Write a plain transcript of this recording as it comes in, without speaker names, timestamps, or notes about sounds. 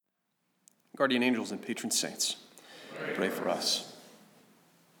guardian angels and patron saints, pray for us.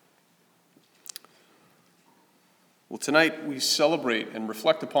 Well, tonight we celebrate and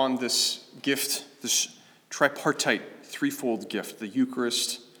reflect upon this gift, this tripartite, threefold gift, the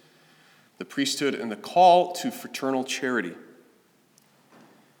Eucharist, the priesthood, and the call to fraternal charity,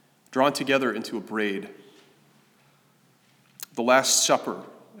 drawn together into a braid. The Last Supper,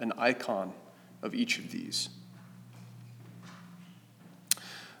 an icon of each of these.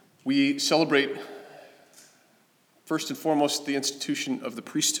 We celebrate, first and foremost, the institution of the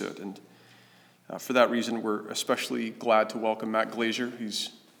priesthood, and for that reason, we're especially glad to welcome Matt Glazier.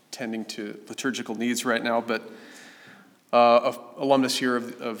 He's tending to liturgical needs right now, but an alumnus here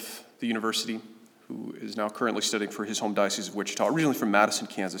of the university who is now currently studying for his home diocese of Wichita, originally from Madison,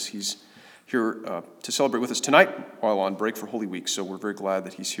 Kansas. He's here to celebrate with us tonight while on break for Holy Week, so we're very glad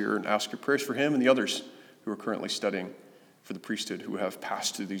that he's here, and ask your prayers for him and the others who are currently studying for the priesthood who have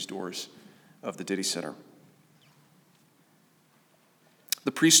passed through these doors of the Diddy Center.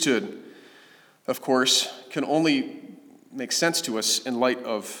 The priesthood, of course, can only make sense to us in light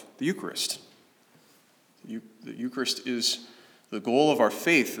of the Eucharist. The Eucharist is the goal of our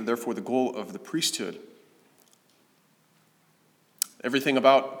faith, and therefore the goal of the priesthood. Everything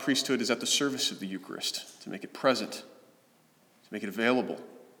about priesthood is at the service of the Eucharist, to make it present, to make it available,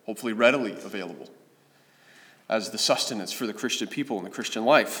 hopefully readily available, as the sustenance for the Christian people and the Christian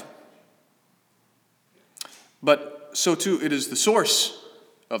life. But so too, it is the source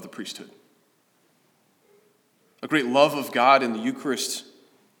of the priesthood. A great love of God in the Eucharist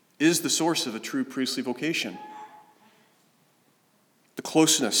is the source of a true priestly vocation. The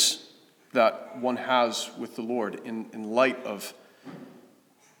closeness that one has with the Lord in light of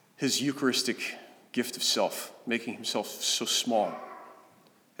his Eucharistic gift of self, making himself so small,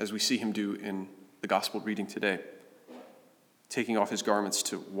 as we see him do in the gospel reading today, taking off his garments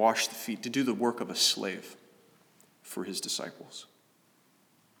to wash the feet, to do the work of a slave for his disciples.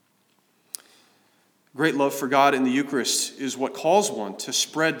 Great love for God in the Eucharist is what calls one to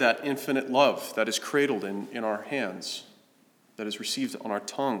spread that infinite love that is cradled in our hands, that is received on our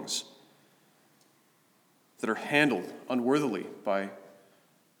tongues, that are handled unworthily by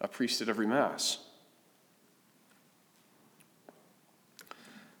a priest at every Mass.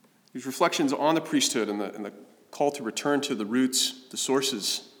 These reflections on the priesthood and the call to return to the roots, the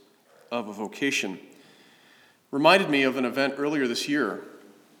sources of a vocation, reminded me of an event earlier this year.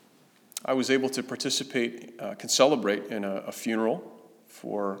 I was able to participate, can celebrate in a funeral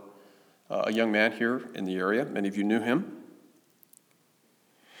for a young man here in the area. Many of you knew him.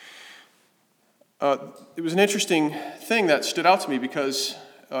 It was an interesting thing that stood out to me because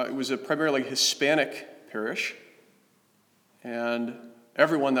it was a primarily Hispanic parish, and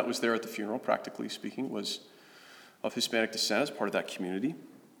everyone that was there at the funeral, practically speaking, was of Hispanic descent as part of that community,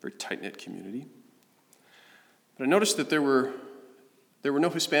 very tight-knit community. But I noticed that there were no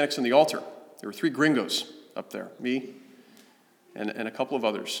Hispanics on the altar. There were 3 gringos up there, me and a couple of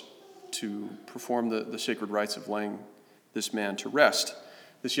others, to perform the sacred rites of laying this man to rest,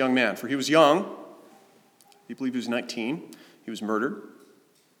 this young man. For he was young. I believe he was 19. He was murdered.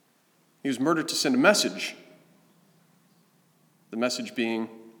 He was murdered to send a message. The message being,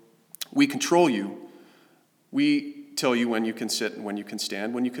 we control you. We tell you when you can sit and when you can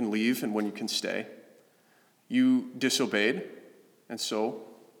stand, when you can leave and when you can stay. You disobeyed, and so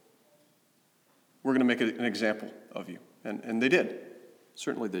we're going to make an example of you. And they did.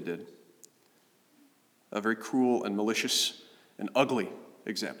 Certainly they did. A very cruel and malicious and ugly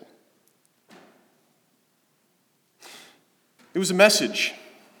example. It was a message.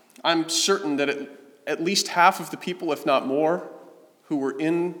 I'm certain that at least half of the people, if not more, who were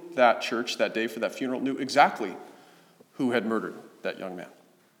in that church that day for that funeral knew exactly who had murdered that young man.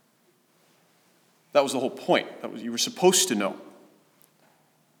 That was the whole point. You were supposed to know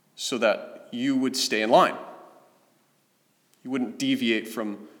so that you would stay in line. You wouldn't deviate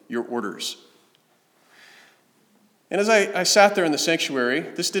from your orders. And as I sat there in the sanctuary,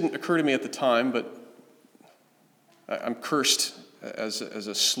 this didn't occur to me at the time, but I'm cursed as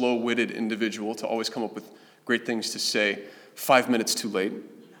a slow-witted individual to always come up with great things to say 5 minutes too late.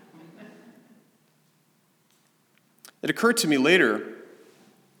 It occurred to me later,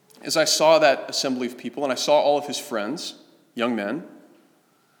 as I saw that assembly of people, and I saw all of his friends, young men,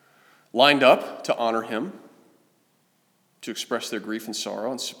 lined up to honor him, to express their grief and sorrow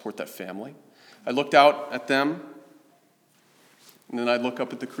and support that family. I looked out at them, and then I'd look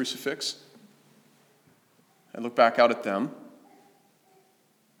up at the crucifix. I look back out at them,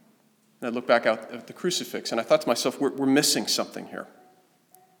 and I look back out at the crucifix, and I thought to myself, we're missing something here.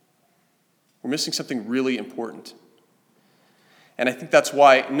 We're missing something really important. And I think that's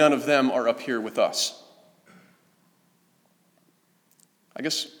why none of them are up here with us. I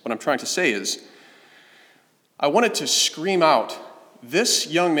guess what I'm trying to say is, I wanted to scream out, this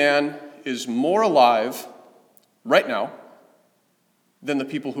young man is more alive right now than the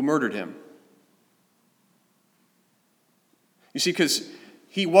people who murdered him. You see, because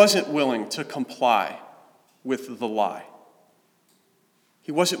he wasn't willing to comply with the lie.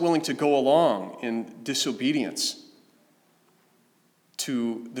 He wasn't willing to go along in disobedience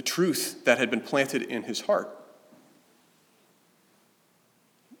to the truth that had been planted in his heart.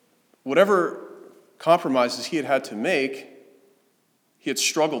 Whatever compromises he had had to make, he had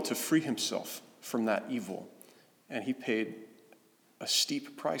struggled to free himself from that evil, and he paid a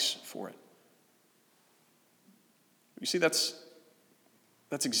steep price for it. You see, that's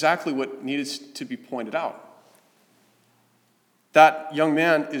exactly what needed to be pointed out. That young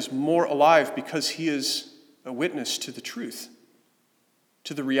man is more alive because he is a witness to the truth,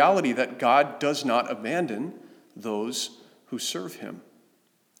 to the reality that God does not abandon those who serve him.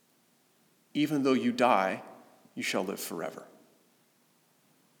 Even though you die, you shall live forever.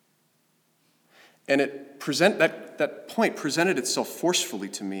 And that point presented itself forcefully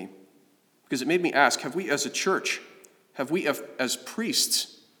to me because it made me ask, have we as a church, have we as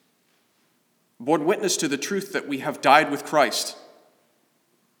priests borne witness to the truth that we have died with Christ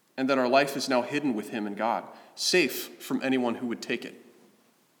and that our life is now hidden with him in God, safe from anyone who would take it,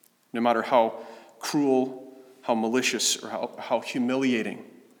 no matter how cruel, how malicious, or how humiliating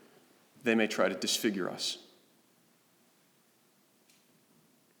they may try to disfigure us?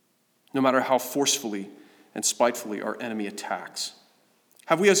 No matter how forcefully and spitefully our enemy attacks.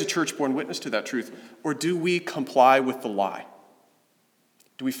 Have we as a church borne witness to that truth, or do we comply with the lie?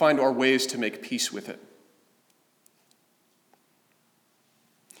 Do we find our ways to make peace with it?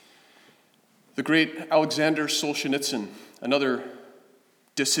 The great Alexander Solzhenitsyn, another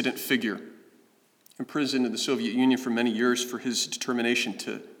dissident figure, imprisoned in the Soviet Union for many years for his determination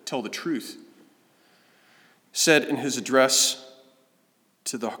to tell the truth, said in his address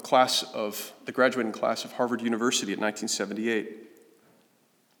to the graduating class of Harvard University in 1978,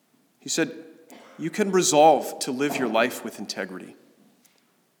 he said, "You can resolve to live your life with integrity.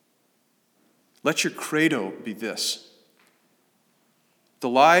 Let your credo be this: the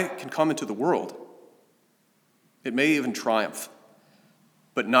lie can come into the world. It may even triumph,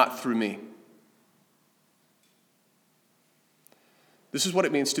 but not through me." This is what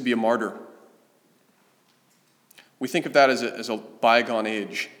it means to be a martyr. We think of that as a bygone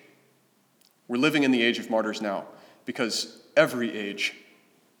age. We're living in the age of martyrs now because every age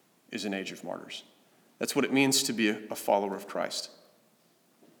is an age of martyrs. That's what it means to be a follower of Christ.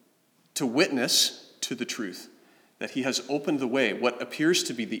 To witness to the truth that he has opened the way, what appears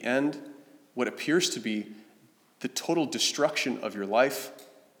to be the end, what appears to be the total destruction of your life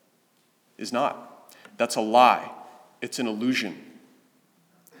is not. That's a lie. It's an illusion.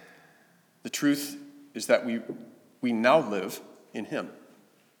 The truth is that we now live in him,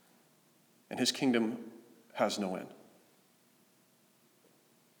 and his kingdom has no end.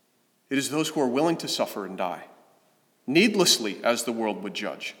 It is those who are willing to suffer and die, needlessly as the world would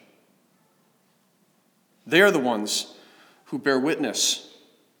judge. They are the ones who bear witness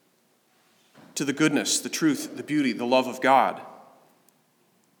to the goodness, the truth, the beauty, the love of God,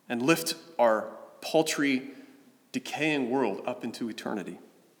 and lift our paltry, decaying world up into eternity.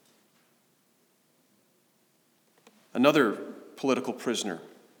 Another political prisoner,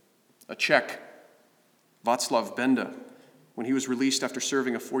 a Czech, Václav Benda, when he was released after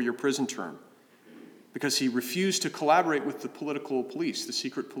serving a 4-year prison term because he refused to collaborate with the political police, the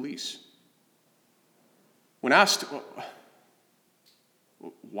secret police. When asked,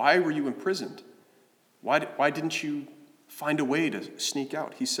 why were you imprisoned? Why didn't you find a way to sneak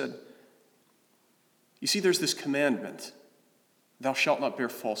out? He said, "You see, there's this commandment, thou shalt not bear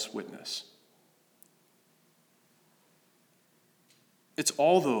false witness." It's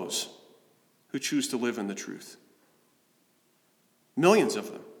all those who choose to live in the truth. Millions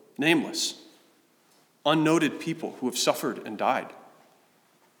of them, nameless, unnoted people who have suffered and died.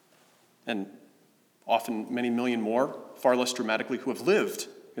 And often many million more, far less dramatically, who have lived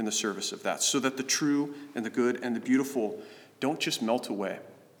in the service of that, so that the true and the good and the beautiful don't just melt away.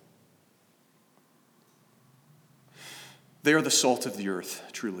 They are the salt of the earth,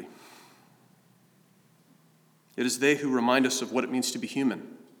 truly. It is they who remind us of what it means to be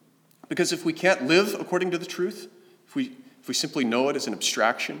human. Because if we can't live according to the truth, if we simply know it as an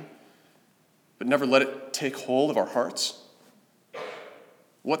abstraction, but never let it take hold of our hearts,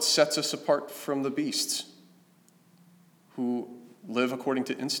 what sets us apart from the beasts who live according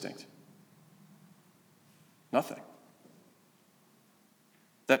to instinct? Nothing.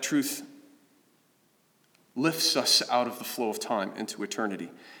 That truth lifts us out of the flow of time into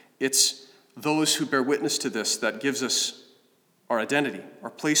eternity. It's those who bear witness to this that gives us our identity, our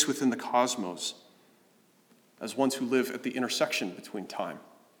place within the cosmos, as ones who live at the intersection between time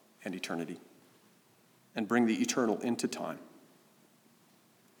and eternity, and bring the eternal into time.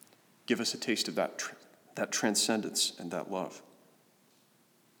 Give us a taste of that transcendence and that love.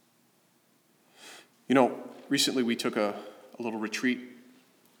 You know, recently we took a little retreat,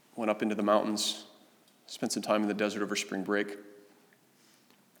 went up into the mountains, spent some time in the desert over spring break.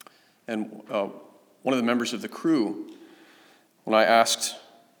 And one of the members of the crew, when I asked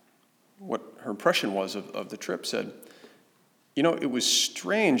what her impression was of the trip, said, you know, it was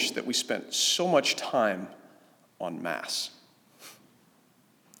strange that we spent so much time on Mass.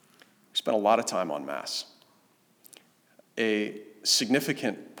 We spent a lot of time on Mass. A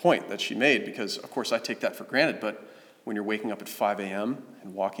significant point that she made, because of course I take that for granted, but when you're waking up at 5 a.m.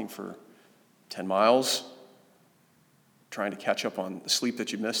 and walking for 10 miles, trying to catch up on the sleep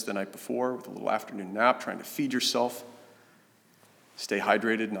that you missed the night before with a little afternoon nap, trying to feed yourself, stay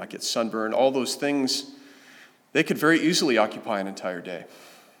hydrated, not get sunburned, all those things, they could very easily occupy an entire day.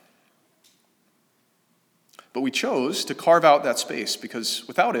 But we chose to carve out that space because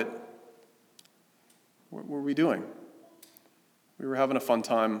without it, what were we doing? We were having a fun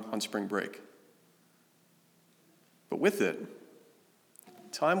time on spring break. But with it,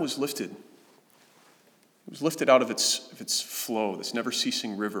 time was lifted. It was lifted out of its flow, this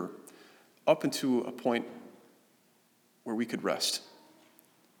never-ceasing river, up into a point where we could rest,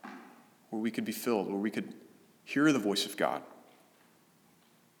 where we could be filled, where we could hear the voice of God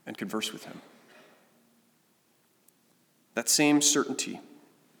and converse with him. That same certainty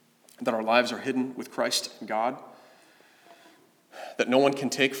that our lives are hidden with Christ and God, that no one can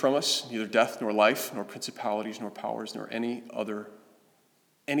take from us, neither death nor life, nor principalities, nor powers, nor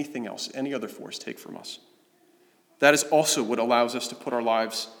anything else, any other force take from us. That is also what allows us to put our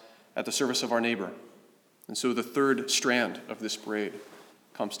lives at the service of our neighbor. And so the third strand of this braid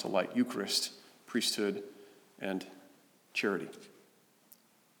comes to light: Eucharist, priesthood, and charity.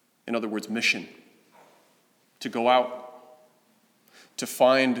 In other words, mission. To go out, to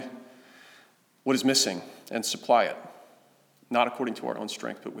find what is missing and supply it, not according to our own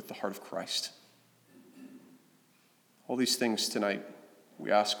strength, but with the heart of Christ. All these things tonight,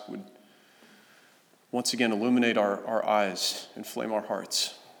 we ask, would once again illuminate our eyes, inflame our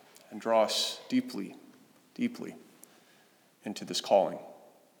hearts, and draw us deeply, deeply into this calling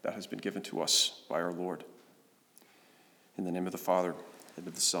that has been given to us by our Lord. In the name of the Father, and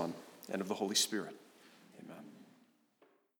of the Son, and of the Holy Spirit.